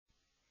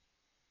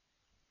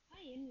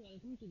and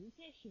welcome to the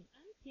session.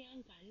 I'm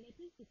Priyanka and let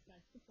us discuss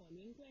the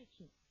following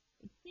question.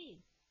 It says,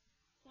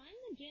 find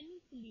the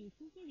general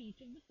solution for each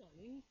of the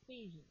following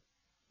equations.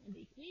 And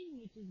the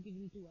equation which is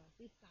given to us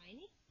is sin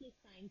x plus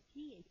sin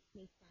 3x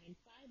plus sin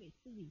 5x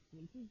is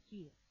equal to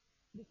 0.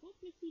 Before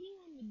proceeding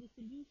on with the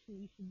solution,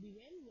 we should be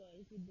well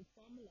versed with the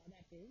formula,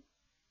 that is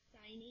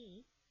sin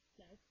A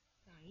plus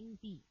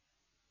sin B.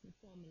 The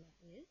formula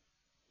is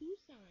 2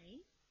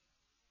 sin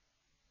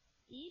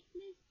A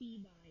plus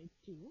B by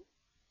 2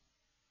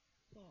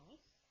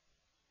 cos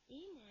A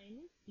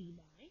minus B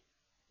by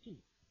 2.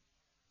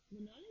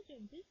 The knowledge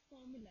of this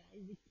formula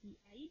is the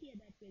key idea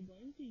that we are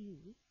going to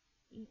use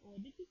in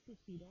order to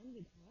proceed on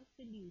with our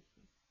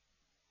solution.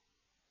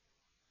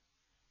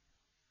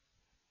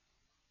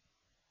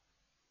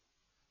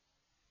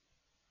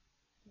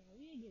 Now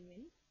we are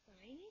given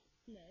sin x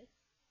plus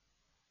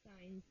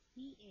sin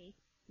 3x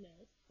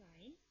plus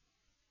sin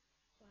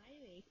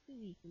 5x is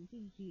equal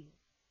to 0.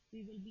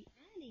 We will be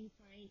adding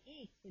sin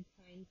x with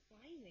sin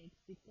 5x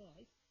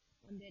because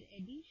on their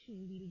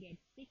addition we will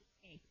get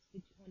 6x,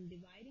 which on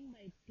dividing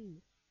by 2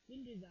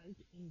 will result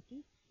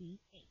into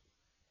 3x.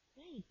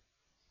 Right?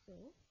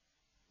 So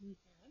we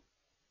have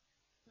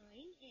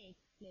sin x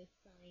plus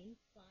sin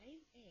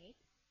 5x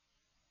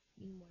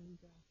in one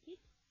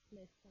bracket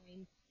plus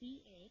sin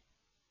 3x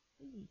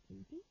is equal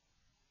to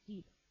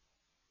 0.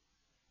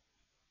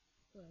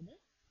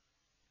 Further,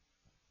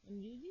 and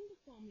using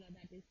the formula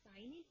that is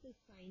sin A plus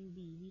sin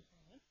B, we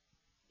have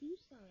 2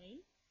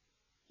 sin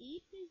A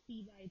plus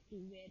B by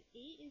 2, where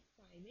A is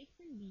 5x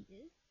and B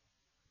is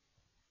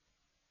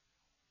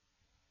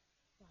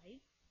 5.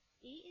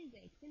 A is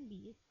x and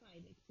B is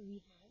 5x. So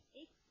we have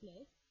x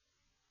plus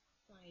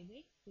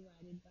 5x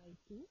divided by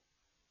 2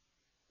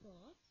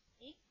 cos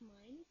x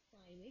minus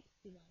 5x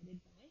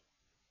divided by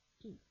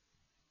 2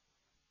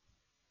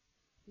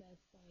 plus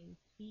sin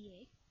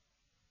 3x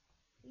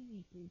is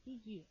equal to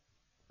 0.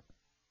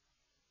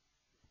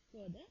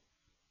 Further,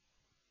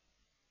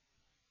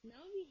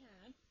 now we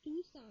have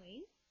 2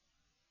 sin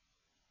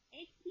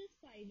x plus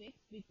 5x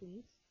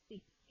becomes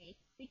 6x.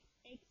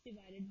 6x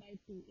divided by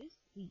 2 is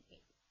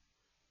 3x.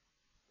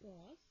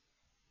 Cos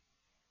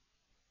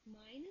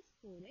minus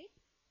 4x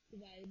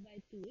divided by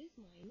 2 is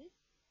minus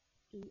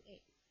 2x.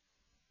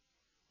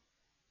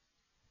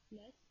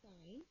 Plus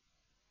sin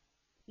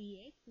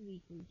 3x is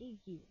equal to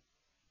 0.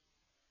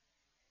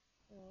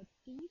 Or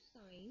 2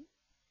 sin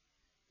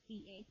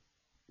 3x.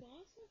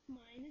 Cos of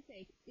minus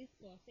x is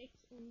cos x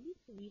only,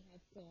 so we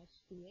have cos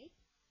 2x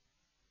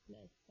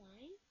plus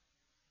sin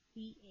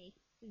 3x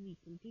is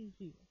equal to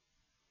 0.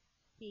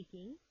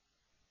 Taking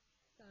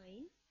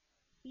sin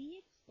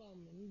 3x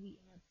common, we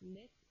are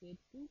left with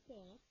 2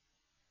 cos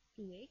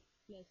 2x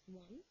plus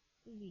 1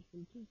 is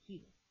equal to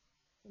 0.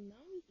 So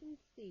now we can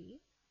say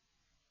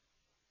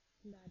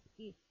that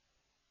if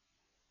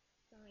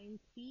sin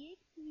 3x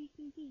is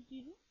equal to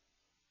 0,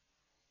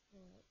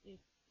 or if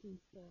 2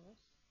 cos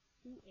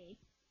 2x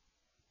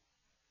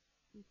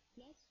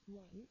plus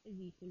 1 is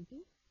equal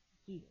to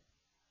 0.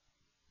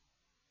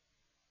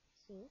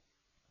 So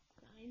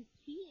sin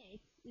 3x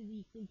is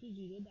equal to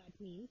 0, that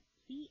means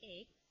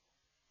 3x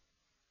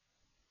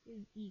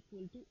is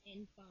equal to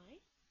n pi,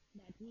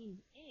 that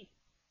means x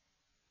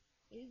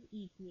is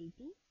equal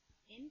to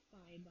n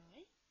pi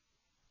by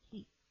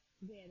 3,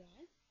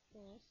 whereas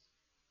cos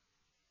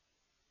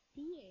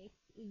 2x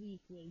is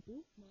equal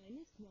to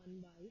minus 1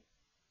 by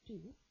 2,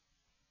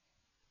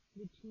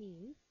 which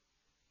means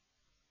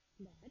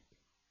that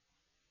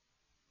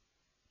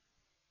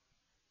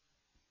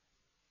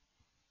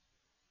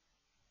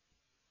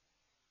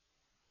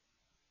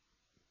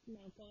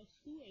now cos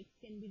 2x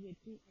can be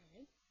written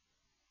as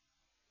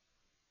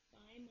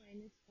pi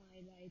minus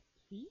pi by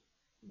 3,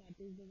 that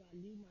is the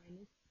value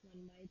minus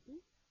 1 by 2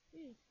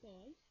 is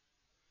cos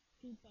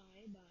 2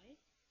 pi by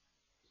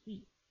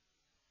 3.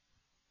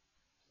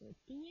 So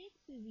 2x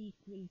is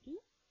equal to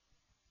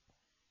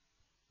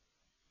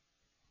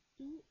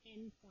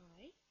 2n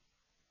pi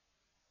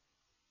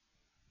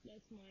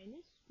plus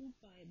minus 2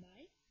 pi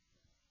by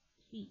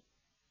 3,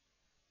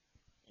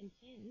 and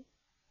hence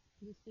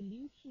the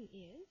solution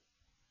is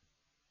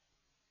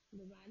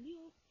the value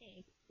of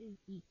x is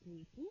equal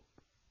to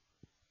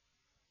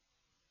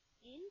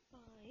n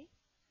pi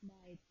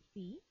by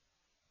 3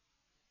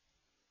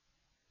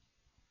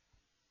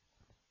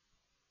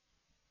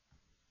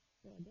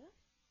 further.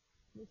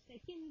 The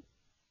second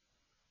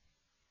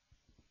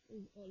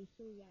is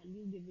also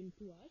value given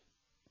to us.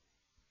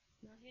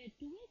 Now here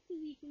 2x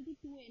is equal to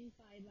 2n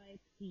pi by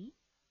 3,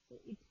 so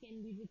it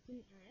can be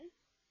written as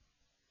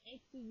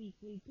x is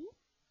equal to,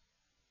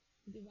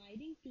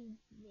 dividing 2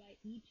 by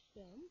each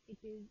term, it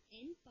is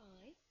n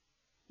pi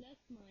plus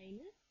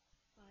minus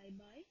pi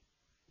by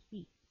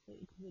 3. So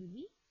it will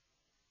be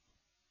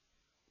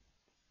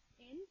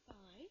n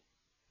pi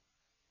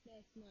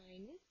plus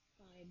minus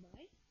pi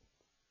by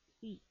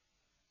 3,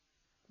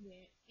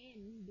 where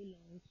n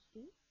belongs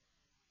to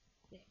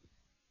z.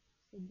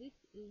 So this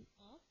is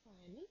our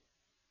final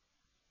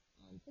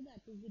answer,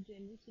 that is the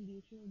general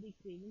solution of the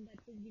equation that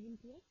was given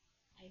to us.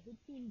 I hope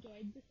you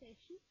enjoyed the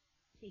session.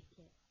 Take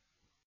care.